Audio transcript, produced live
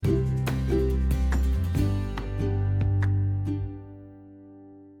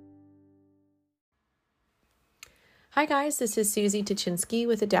Hi guys, this is Susie Tuchinski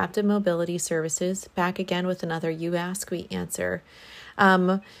with Adaptive Mobility Services, back again with another You Ask, We Answer.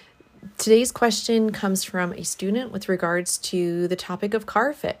 Today's question comes from a student with regards to the topic of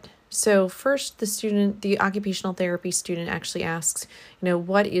car fit. So first, the occupational therapy student actually asks,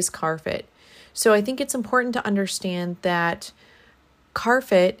 what is car fit? So I think it's important to understand that car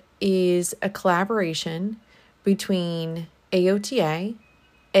fit is a collaboration between AOTA,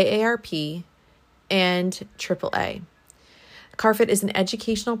 AARP, and AAA. CarFit is an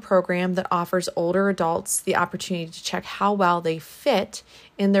educational program that offers older adults the opportunity to check how well they fit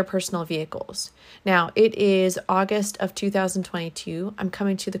in their personal vehicles. Now, it is August of 2022. I'm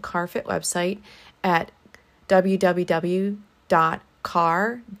coming to the CarFit website at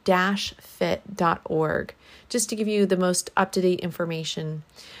www.car-fit.org just to give you the most up-to-date information.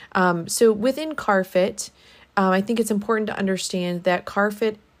 So within CarFit, I think it's important to understand that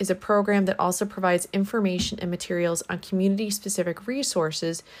CarFit is a program that also provides information and materials on community-specific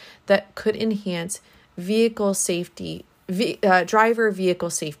resources that could enhance vehicle safety, driver vehicle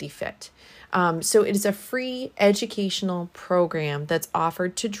safety fit. So it is a free educational program that's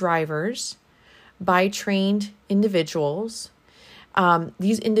offered to drivers by trained individuals.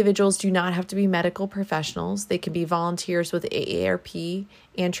 These individuals do not have to be medical professionals. They can be volunteers with AARP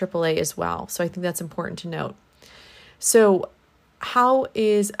and AAA as well. So I think that's important to note. So why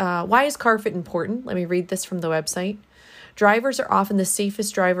is CarFit important? Let me read this from the website. Older drivers are often the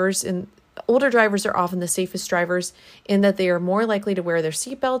safest drivers in that they are more likely to wear their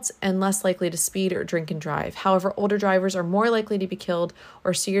seatbelts and less likely to speed or drink and drive. However, older drivers are more likely to be killed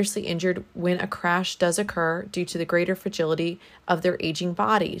or seriously injured when a crash does occur due to the greater fragility of their aging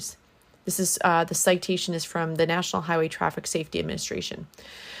bodies. This is the citation is from the National Highway Traffic Safety Administration.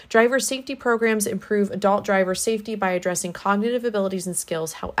 Driver safety programs improve adult driver safety by addressing cognitive abilities and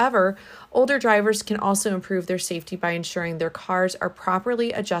skills. However, older drivers can also improve their safety by ensuring their cars are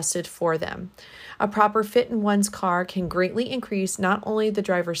properly adjusted for them. A proper fit in one's car can greatly increase not only the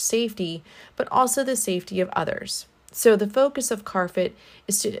driver's safety, but also the safety of others. So the focus of CarFit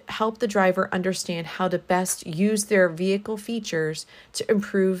is to help the driver understand how to best use their vehicle features to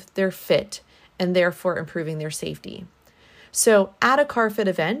improve their fit and therefore improving their safety. So at a CarFit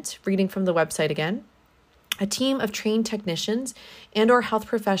event, reading from the website again, a team of trained technicians and or health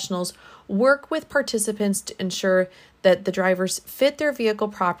professionals work with participants to ensure that the drivers fit their vehicle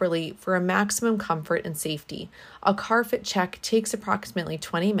properly for a maximum comfort and safety. A CarFit check takes approximately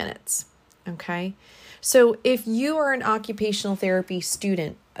 20 minutes. Okay. So if you are an occupational therapy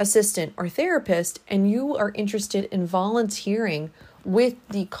student, assistant, or therapist, and you are interested in volunteering with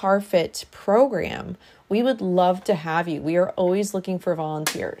the CarFit program, we would love to have you. We are always looking for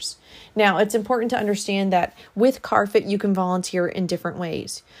volunteers. Now, it's important to understand that with CarFit, you can volunteer in different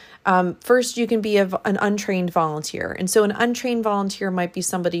ways. First, you can be an untrained volunteer. And so an untrained volunteer might be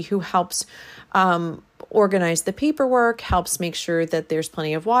somebody who helps organize the paperwork, helps make sure that there's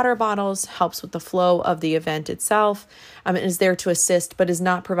plenty of water bottles, helps with the flow of the event itself, and is there to assist, but is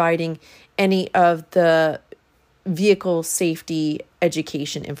not providing any of the vehicle safety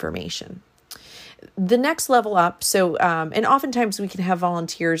education information. The next level up, and oftentimes we can have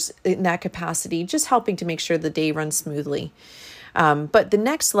volunteers in that capacity, just helping to make sure the day runs smoothly. But the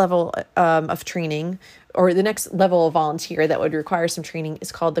next level of training, or the next level of volunteer that would require some training,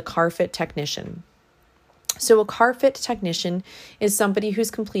 is called the CarFit technician. So a CarFit technician is somebody who's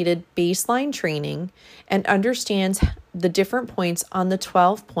completed baseline training and understands the different points on the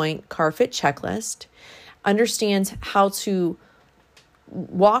 12-point CarFit checklist, understands how to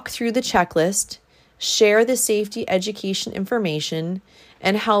walk through the checklist, share the safety education information,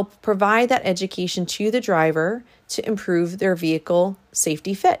 and help provide that education to the driver to improve their vehicle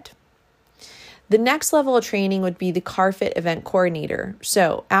safety fit. The next level of training would be the CarFit event coordinator.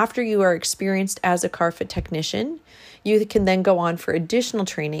 So after you are experienced as a CarFit technician, you can then go on for additional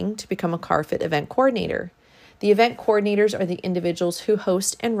training to become a CarFit event coordinator. The event coordinators are the individuals who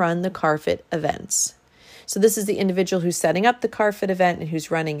host and run the CarFit events. So this is the individual who's setting up the CarFit event and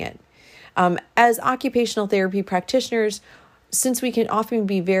who's running it. As occupational therapy practitioners, since we can often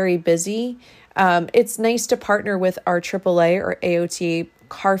be very busy, it's nice to partner with our AAA or AOTA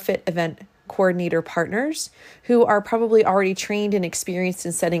CarFit event coordinator partners who are probably already trained and experienced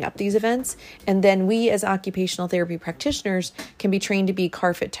in setting up these events. And then we as occupational therapy practitioners can be trained to be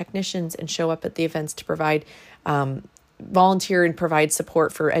CarFit technicians and show up at the events to provide volunteer and provide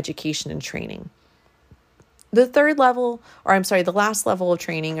support for education and training. The last level of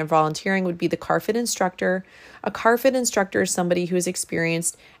training and volunteering would be the CarFit instructor. A CarFit instructor is somebody who is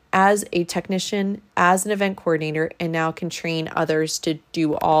experienced as a technician, as an event coordinator, and now can train others to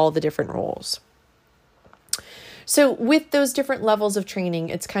do all the different roles. So with those different levels of training,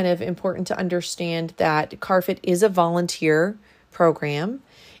 it's kind of important to understand that CARFIT is a volunteer program.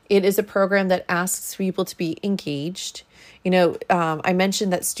 It is a program that asks people to be engaged. I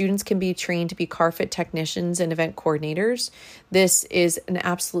mentioned that students can be trained to be CARFIT technicians and event coordinators. This is an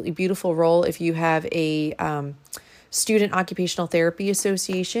absolutely beautiful role if you have a Student Occupational Therapy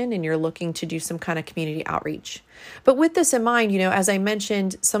Association and you're looking to do some kind of community outreach. But with this in mind, as I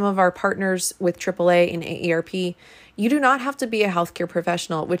mentioned, some of our partners with AAA and AARP, you do not have to be a healthcare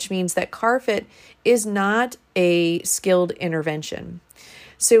professional, which means that CARFIT is not a skilled intervention.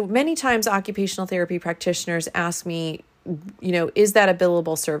 So many times occupational therapy practitioners ask me, is that a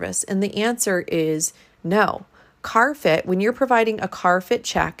billable service? And the answer is no. CARFIT, when you're providing a CARFIT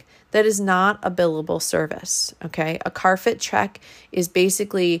check, that is not a billable service, okay? A CARFIT check is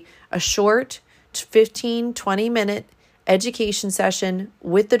basically a short 15, 20-minute education session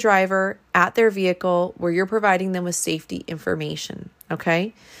with the driver at their vehicle where you're providing them with safety information,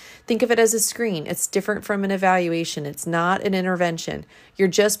 okay? Think of it as a screen. It's different from an evaluation. It's not an intervention. You're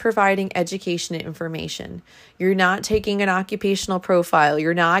just providing education and information. You're not taking an occupational profile.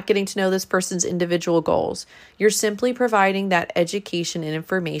 You're not getting to know this person's individual goals. You're simply providing that education and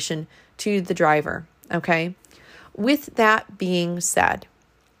information to the driver, okay? With that being said,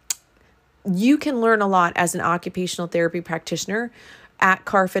 you can learn a lot as an occupational therapy practitioner at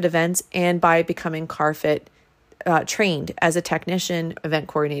CARFIT events and by becoming CARFIT trained as a technician, event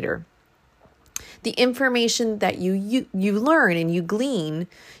coordinator. The information that you learn and you glean,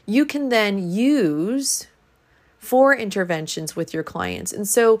 you can then use for interventions with your clients. And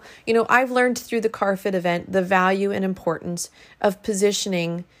so, I've learned through the CARFIT event the value and importance of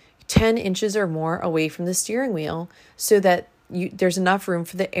positioning 10 inches or more away from the steering wheel so that there's enough room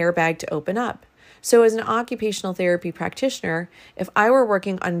for the airbag to open up. So as an occupational therapy practitioner, if I were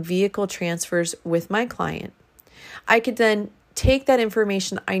working on vehicle transfers with my client, I could then take that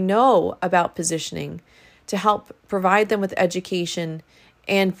information I know about positioning to help provide them with education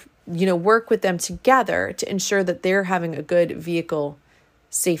and, work with them together to ensure that they're having a good vehicle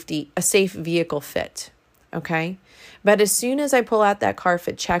safety, a safe vehicle fit. Okay. But as soon as I pull out that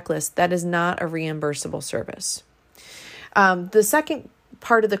CARFIT checklist, that is not a reimbursable service. The second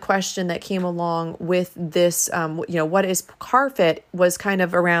part of the question that came along with this, what is CARFIT was kind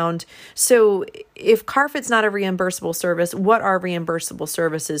of around, so if CARFIT's not a reimbursable service, what are reimbursable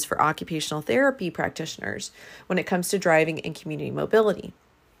services for occupational therapy practitioners when it comes to driving and community mobility?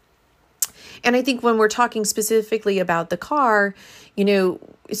 And I think when we're talking specifically about the car,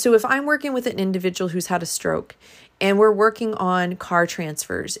 so if I'm working with an individual who's had a stroke and we're working on car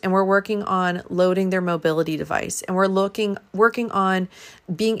transfers and we're working on loading their mobility device and we're working on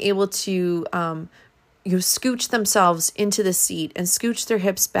being able to scooch themselves into the seat and scooch their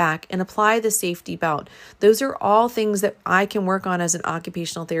hips back and apply the safety belt. Those are all things that I can work on as an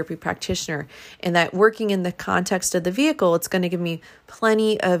occupational therapy practitioner, and that working in the context of the vehicle, it's going to give me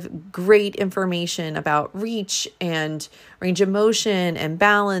plenty of great information about reach and range of motion and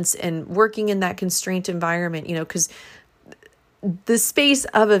balance and working in that constraint environment, because the space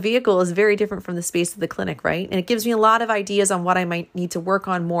of a vehicle is very different from the space of the clinic, right? And it gives me a lot of ideas on what I might need to work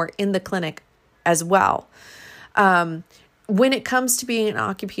on more in the clinic as well. When it comes to being an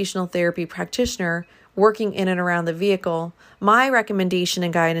occupational therapy practitioner working in and around the vehicle, my recommendation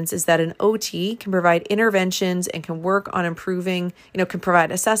and guidance is that an OT can provide interventions and can work on improving, can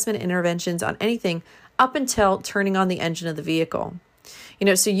provide assessment interventions on anything up until turning on the engine of the vehicle.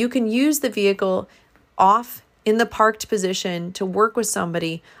 So you can use the vehicle off in the parked position to work with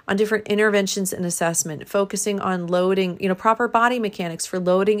somebody on different interventions and assessment, focusing on loading, proper body mechanics for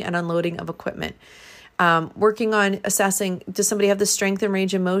loading and unloading of equipment, working on assessing, does somebody have the strength and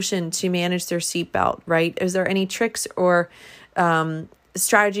range of motion to manage their seatbelt, right? Is there any tricks or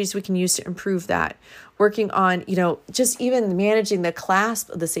strategies we can use to improve that? Working on, just even managing the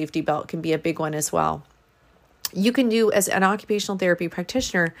clasp of the safety belt can be a big one as well. You can do, as an occupational therapy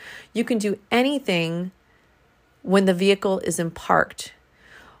practitioner, you can do anything when the vehicle is parked.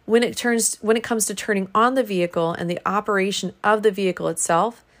 When it comes to turning on the vehicle and the operation of the vehicle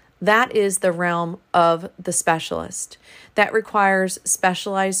itself, that is the realm of the specialist. That requires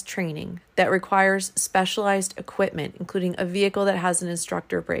specialized training. That requires specialized equipment, including a vehicle that has an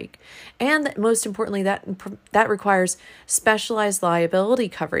instructor brake. And most importantly, that requires specialized liability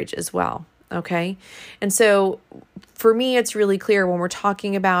coverage as well. Okay. And so for me, it's really clear when we're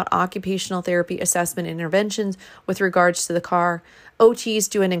talking about occupational therapy assessment interventions with regards to the car, OTs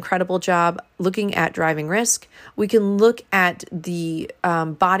do an incredible job looking at driving risk. We can look at the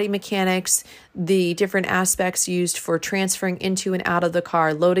body mechanics, the different aspects used for transferring into and out of the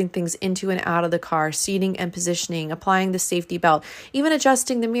car, loading things into and out of the car, seating and positioning, applying the safety belt, even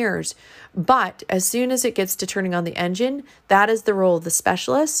adjusting the mirrors. But as soon as it gets to turning on the engine, that is the role of the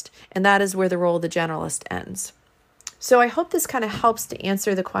specialist, and that is where the role of the generalist ends. So I hope this kind of helps to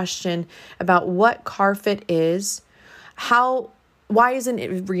answer the question about what CarFit is, why isn't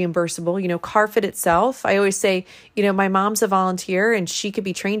it reimbursable? CarFit itself, I always say, my mom's a volunteer and she could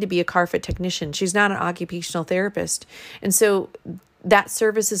be trained to be a CarFit technician. She's not an occupational therapist. And so that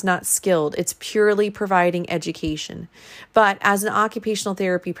service is not skilled. It's purely providing education. But as an occupational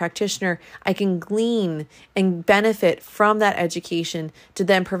therapy practitioner, I can glean and benefit from that education to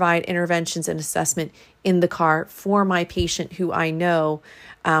then provide interventions and assessment in the car for my patient who I know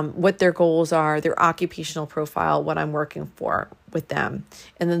what their goals are, their occupational profile, what I'm working for with them.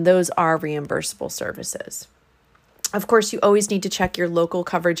 And then those are reimbursable services. Of course, you always need to check your local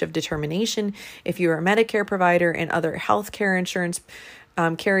coverage of determination. If you're a Medicare provider and other healthcare insurance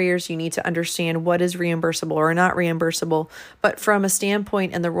carriers, you need to understand what is reimbursable or not reimbursable. But from a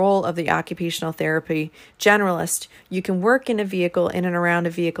standpoint and the role of the occupational therapy generalist, you can work in a vehicle, in and around a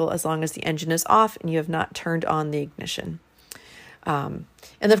vehicle, as long as the engine is off and you have not turned on the ignition.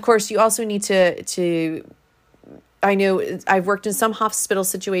 And of course, you also need to I know I've worked in some hospital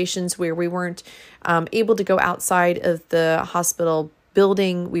situations where we weren't able to go outside of the hospital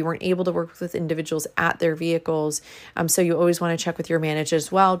building. We weren't able to work with individuals at their vehicles. So you always want to check with your manager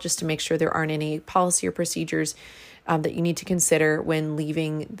as well, just to make sure there aren't any policy or procedures that you need to consider when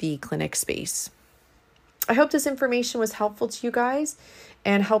leaving the clinic space. I hope this information was helpful to you guys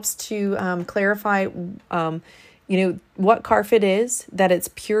and helps to clarify what CarFit is, that it's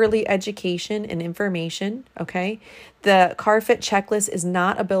purely education and information, okay? The CarFit checklist is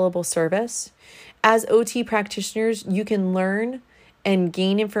not a billable service. As OT practitioners, you can learn and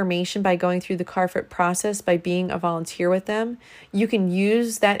gain information by going through the CarFit process, by being a volunteer with them. You can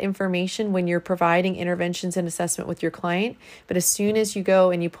use that information when you're providing interventions and assessment with your client, but as soon as you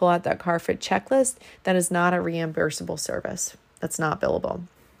go and you pull out that CarFit checklist, that is not a reimbursable service. That's not billable.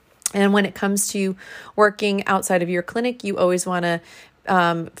 And when it comes to working outside of your clinic, you always want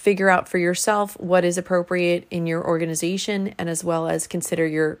to figure out for yourself what is appropriate in your organization, and as well as consider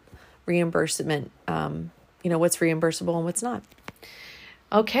your reimbursement, what's reimbursable and what's not.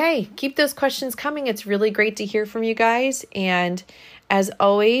 Okay, keep those questions coming. It's really great to hear from you guys. And as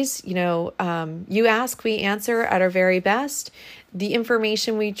always, you ask, we answer at our very best. The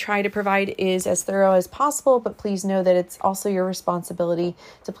information we try to provide is as thorough as possible, but please know that it's also your responsibility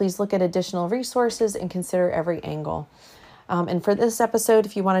to please look at additional resources and consider every angle. And for this episode,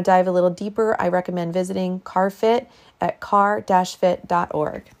 if you want to dive a little deeper, I recommend visiting CarFit at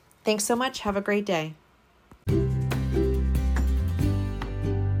car-fit.org. Thanks so much. Have a great day.